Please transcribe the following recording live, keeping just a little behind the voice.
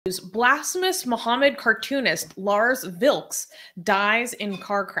Blasphemous Mohammed cartoonist Lars Vilks dies in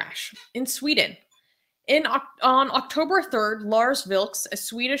car crash in Sweden. On October 3rd, Lars Vilks, a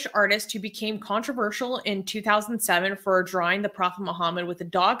Swedish artist who became controversial in 2007 for drawing the Prophet Muhammad with a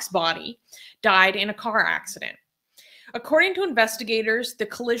dog's body, died in a car accident. According to investigators, the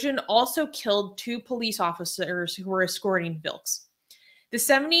collision also killed 2 police officers who were escorting Vilks. The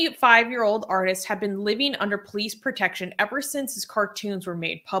 75-year-old artist had been living under police protection ever since his cartoons were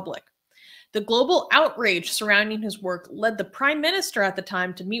made public. The global outrage surrounding his work led the prime minister at the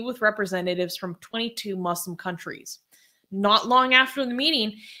time to meet with representatives from 22 Muslim countries. Not long after the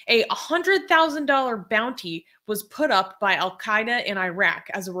meeting, a $100,000 bounty was put up by Al-Qaeda in Iraq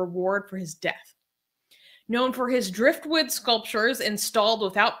as a reward for his death. Known for his driftwood sculptures installed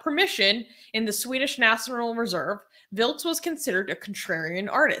without permission in the Swedish National Reserve, Vilks was considered a contrarian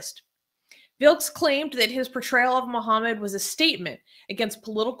artist. Vilks claimed that his portrayal of Muhammad was a statement against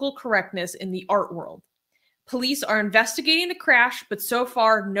political correctness in the art world. Police are investigating the crash, but so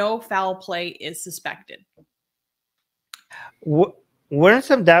far no foul play is suspected. Weren't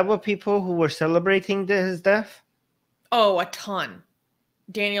some Dabo people who were celebrating his death? Oh, a ton.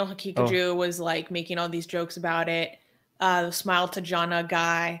 Daniel Hakikaju was like making all these jokes about it. The Smile to Jannah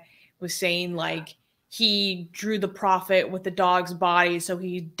guy was saying like he drew the prophet with the dog's body, so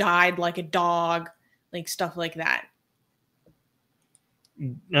he died like a dog, like stuff like that.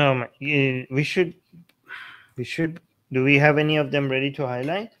 We should. Do we have any of them ready to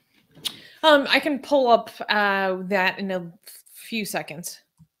highlight? I can pull up that in a few seconds.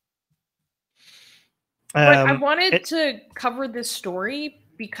 But I wanted to cover this story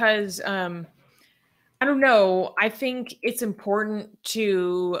because I don't know. I think it's important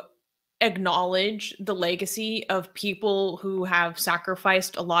to acknowledge the legacy of people who have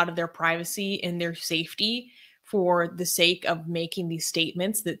sacrificed a lot of their privacy and their safety for the sake of making these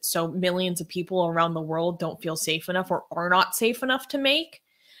statements that so millions of people around the world don't feel safe enough or are not safe enough to make.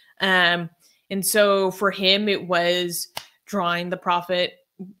 And so for him, it was drawing the prophet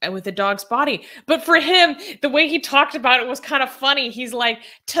with a dog's body. But for him, the way he talked about it was kind of funny. He's like,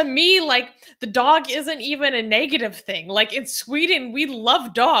 to me, like the dog isn't even a negative thing. Like in Sweden, we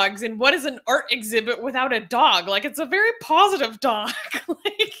love dogs. And what is an art exhibit without a dog? Like it's a very positive dog.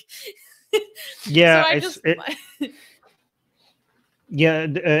 Like, yeah, so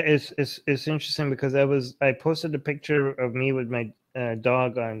it's interesting because I posted a picture of me with my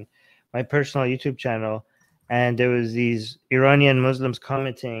dog on my personal YouTube channel. And there was these Iranian Muslims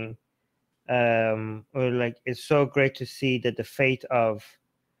commenting, or like, it's so great to see that the fate of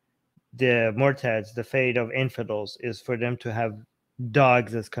the Murtads, the fate of infidels, is for them to have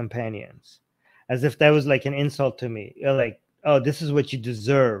dogs as companions, as if that was like an insult to me. You're like, oh, this is what you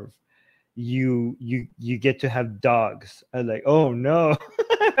deserve. You get to have dogs. I'm like, oh no.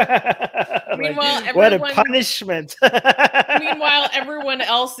 Meanwhile, like, what a punishment. Meanwhile, everyone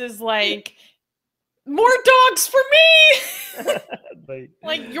else is like, more dogs for me.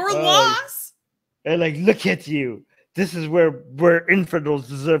 like your loss. And like, look at you. This is where infidels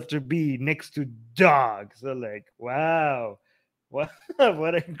deserve to be, next to dogs. They're like, wow, what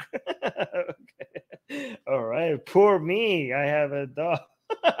a okay. All right, poor me. I have a dog.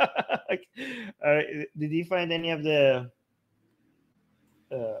 Did you find any of the?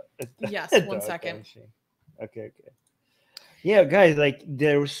 Yes, 1 second. Okay. Yeah, guys, like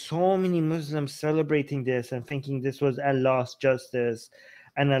there were so many Muslims celebrating this and thinking this was Allah's justice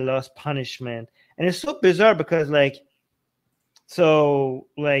and Allah's punishment. And it's so bizarre because I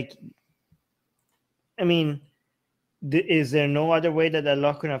mean, is there no other way that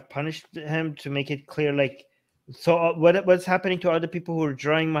Allah could have punished him to make it clear? Like, so what's happening to other people who are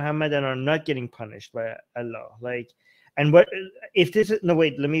drawing Muhammad and are not getting punished by Allah? Like, and what if this is, no,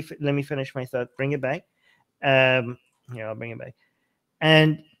 wait, let me finish my thought. Bring it back. Yeah, I'll bring it back.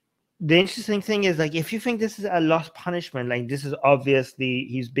 And the interesting thing is, like, if you think this is Allah's punishment, like this is obviously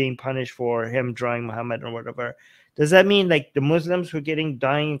he's being punished for him drawing Muhammad or whatever, does that mean like the Muslims who are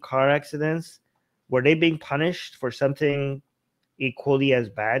dying in car accidents, were they being punished for something equally as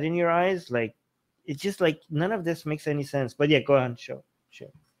bad in your eyes? Like, it's just like none of this makes any sense. But yeah, go on, sure.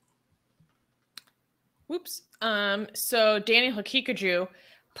 Whoops. So Daniel Hakikaju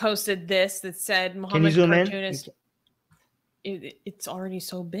posted this that said Muhammad cartoonist. It's already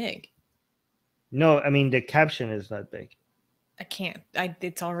so big. No, I mean the caption is not big. I can't.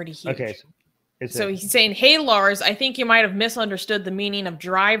 It's already huge. Okay. So he's saying, "Hey Lars, I think you might have misunderstood the meaning of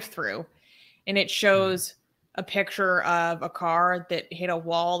drive-through," and it shows a picture of a car that hit a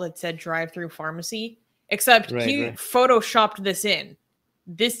wall that said "drive-through pharmacy." Except he photoshopped this in.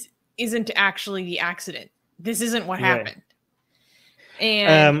 This isn't actually the accident. This isn't what happened.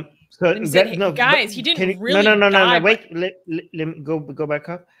 And So he said, no, guys, he didn't really no. die. Wait, let me go back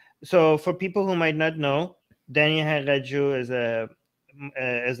up. So for people who might not know, Daniel Haraju is a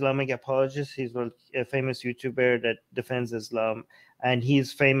Islamic apologist. He's a famous YouTuber that defends Islam, and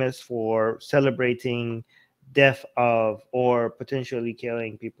he's famous for celebrating death of or potentially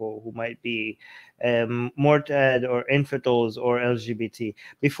killing people who might be Mortad or infidels or LGBT.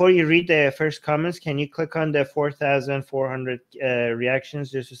 Before you read the first comments, can you click on the 4,400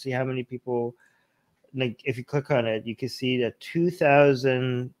 reactions just to see how many people? Like, if you click on it, you can see that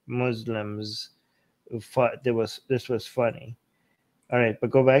 2,000 Muslims thought this was funny. All right, but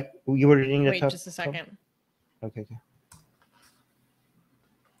go back. You were reading the Wait, top. just a second. Okay.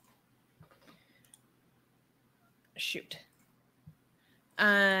 Shoot.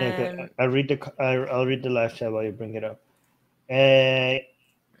 Okay, I'll read the live chat while you bring it up.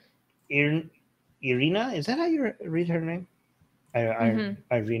 Irina, is that how you read her name?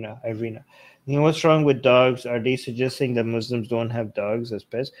 Irina. You know what's wrong with dogs? Are they suggesting that Muslims don't have dogs as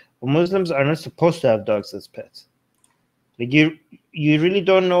pets? Well, Muslims are not supposed to have dogs as pets. Like you really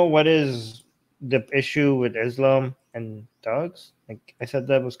don't know what is the issue with Islam and dogs? Like I said,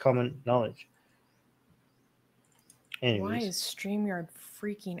 that was common knowledge. Anyways. Why is StreamYard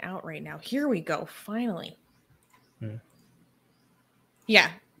freaking out right now? Here we go, finally.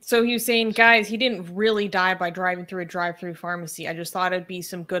 Yeah, so he was saying, guys, he didn't really die by driving through a drive-through pharmacy. I just thought it'd be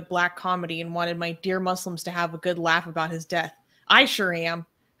some good black comedy and wanted my dear Muslims to have a good laugh about his death. I sure am.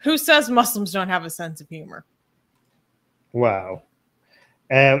 Who says Muslims don't have a sense of humor? Wow.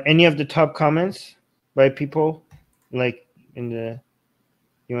 Any of the top comments by people, like in the,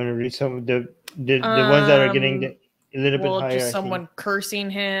 you want to read some of the ones that are getting a little bit higher? Just someone cursing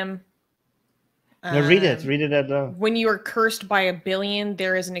him. No, read it out loud. When you are cursed by a billion,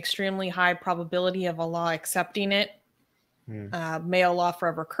 there is an extremely high probability of Allah accepting it. May Allah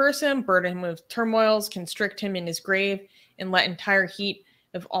forever curse him, burden him with turmoils, constrict him in his grave, and let entire heat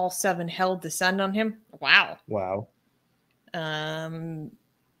of all seven hell descend on him. Wow.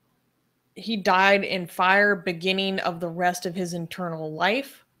 He died in fire, beginning of the rest of his eternal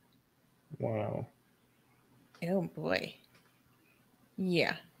life. Wow. Oh boy.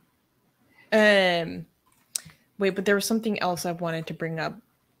 Yeah. Wait, but there was something else I wanted to bring up.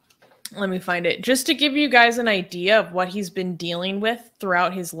 Let me find it. Just to give you guys an idea of what he's been dealing with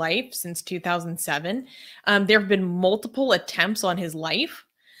throughout his life since 2007. There have been multiple attempts on his life.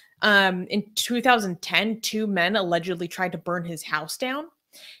 In 2010, two men allegedly tried to burn his house down.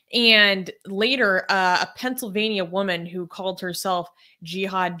 And later, a Pennsylvania woman who called herself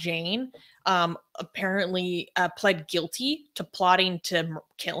Jihad Jane apparently pled guilty to plotting to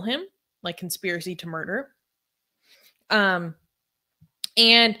kill him, like conspiracy to murder. And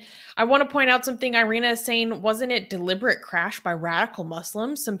I want to point out something Irina is saying. Wasn't it deliberate crash by radical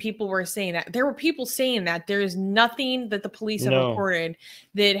Muslims? Some people were saying that. There were people saying that. There is nothing that the police have reported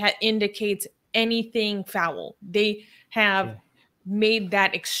that indicates anything foul. They have made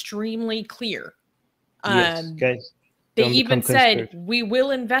that extremely clear. Yes, guys. They even said, we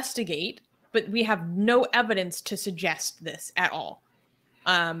will investigate, but we have no evidence to suggest this at all.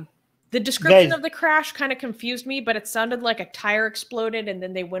 The description of the crash kind of confused me, but it sounded like a tire exploded and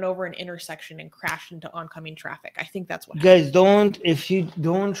then they went over an intersection and crashed into oncoming traffic. I think that's what happened. If you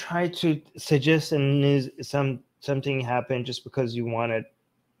don't try to suggest something happened just because you want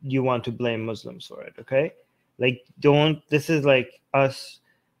to blame Muslims for it, okay? Like, this is like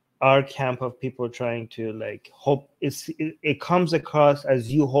our camp of people trying to like hope. It comes across as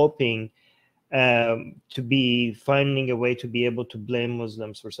you hoping to be finding a way to be able to blame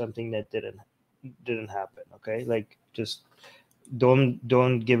Muslims for something that didn't happen. Okay, like just don't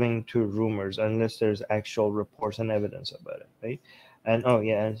give in to rumors unless there's actual reports and evidence about it, right? And oh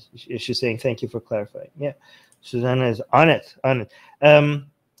yeah, she's saying thank you for clarifying. Yeah, Susanna is on it.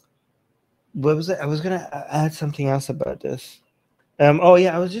 What was it? I was gonna add something else about this. Oh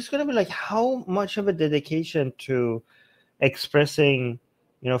yeah, I was just gonna be like, how much of a dedication to expressing,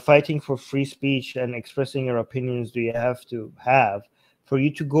 fighting for free speech and expressing your opinions do you have to have for you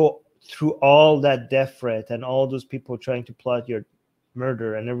to go through all that death threat and all those people trying to plot your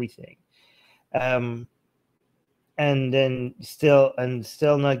murder and everything, and then still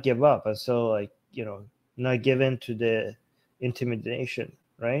not give up and still like not give in to the intimidation,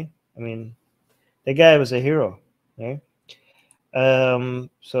 right? I mean, the guy was a hero, right?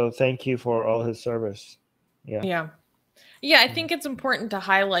 So thank you for all his service. Yeah, I think it's important to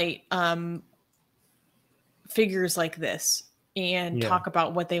highlight figures like this and talk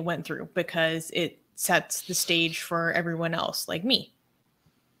about what they went through, because it sets the stage for everyone else like me.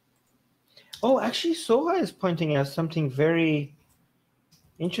 Oh, actually, Soha is pointing out something very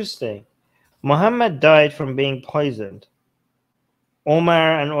Interesting. Muhammad died from being poisoned.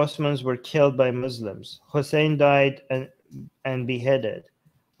 Omar and Osman's were killed by Muslims. Hussein died and beheaded.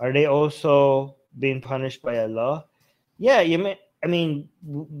 Are they also being punished by Allah? Yeah, I mean,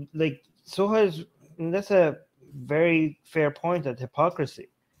 like, so has, that's a very fair point at hypocrisy.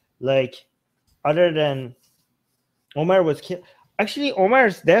 Like, other than Omar was killed, actually,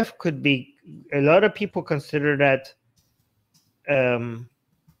 Omar's death could be, a lot of people consider that,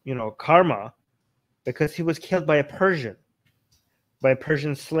 karma, because he was killed by a Persian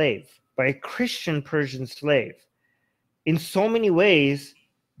slave, by a Christian Persian slave. In so many ways,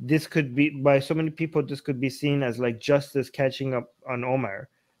 this could be, by so many people, this could be seen as like justice catching up on Omar,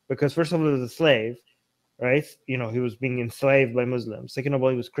 because first of all, he was a slave, right? He was being enslaved by Muslims. Second of all,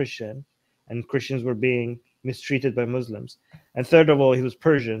 he was Christian, and Christians were being mistreated by Muslims. And third of all, he was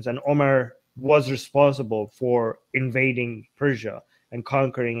Persians, and Omar was responsible for invading Persia and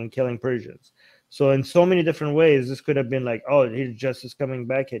conquering and killing Persians. So in so many different ways, this could have been like, oh, here's justice coming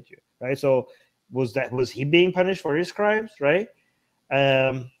back at you, right? So was he being punished for his crimes, right?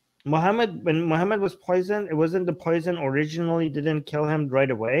 When Muhammad was poisoned, it wasn't the poison originally didn't kill him right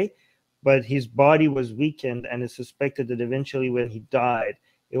away, but his body was weakened, and it's suspected that eventually when he died,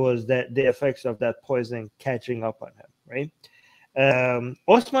 it was that the effects of that poison catching up on him, right?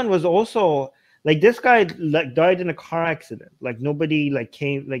 Osman was also, like, this guy like died in a car accident. Like, nobody like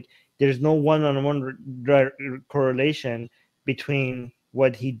came, like, there's no one-on-one correlation between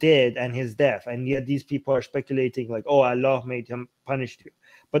what he did and his death, and yet these people are speculating like, oh, Allah made him punish you.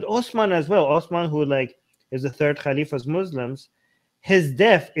 But Osman as well, Osman, who like is the third Caliph of Muslims, his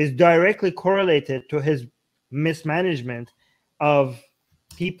death is directly correlated to his mismanagement of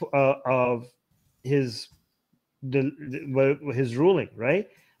people, of his ruling, right?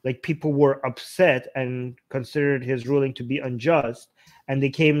 Like, people were upset and considered his ruling to be unjust, and they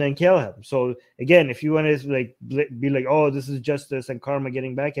came and kill him. So again, if you want to like be like, oh, this is justice and karma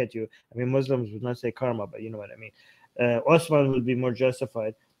getting back at you, I mean, Muslims would not say karma, but you know what I mean. Osman would be more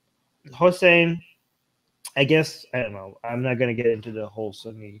justified. Hussein, I guess, I don't know. I'm not going to get into the whole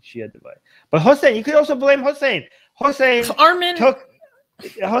Sunni Shia divide. But Hussein, you could also blame Hussein. Armin took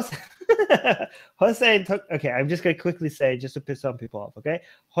Hussein took, okay, I'm just going to quickly say, just to piss some people off, okay?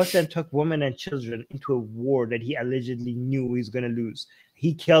 Hussein took women and children into a war that he allegedly knew he was going to lose.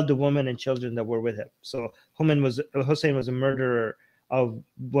 He killed the women and children that were with him. So Hussein was a murderer of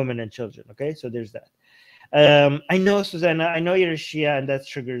women and children, okay? So there's that. I know, Susanna, I know you're a Shia and that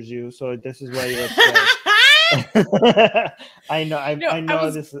triggers you, so this is why you're upset. I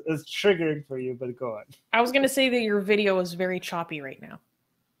know this is triggering for you, but go on. I was going to say that your video is very choppy right now.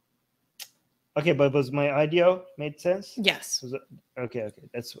 Okay, but was my audio made sense? Yes. Okay.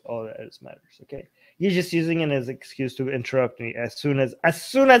 That's all that matters. Okay, you're just using it as an excuse to interrupt me as soon as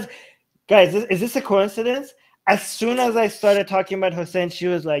guys, is this a coincidence? As soon as I started talking about Hussein, she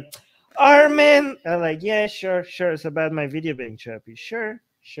was like, Armin. I'm like, yeah, sure. It's about my video being choppy. Sure,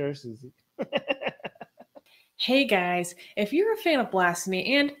 Susie. Hey guys, if you're a fan of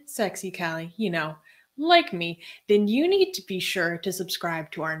Blasphemy and Sexy Callie, like me, then you need to be sure to subscribe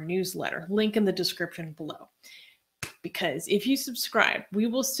to our newsletter, link in the description below. Because if you subscribe, we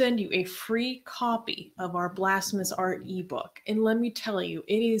will send you a free copy of our Blasphemous art ebook. And let me tell you,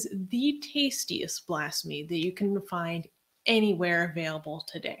 it is the tastiest blasphemy that you can find anywhere available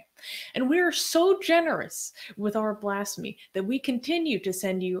today. And we are so generous with our blasphemy that we continue to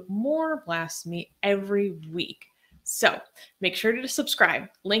send you more blasphemy every week. So make sure to subscribe,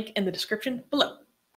 link in the description below.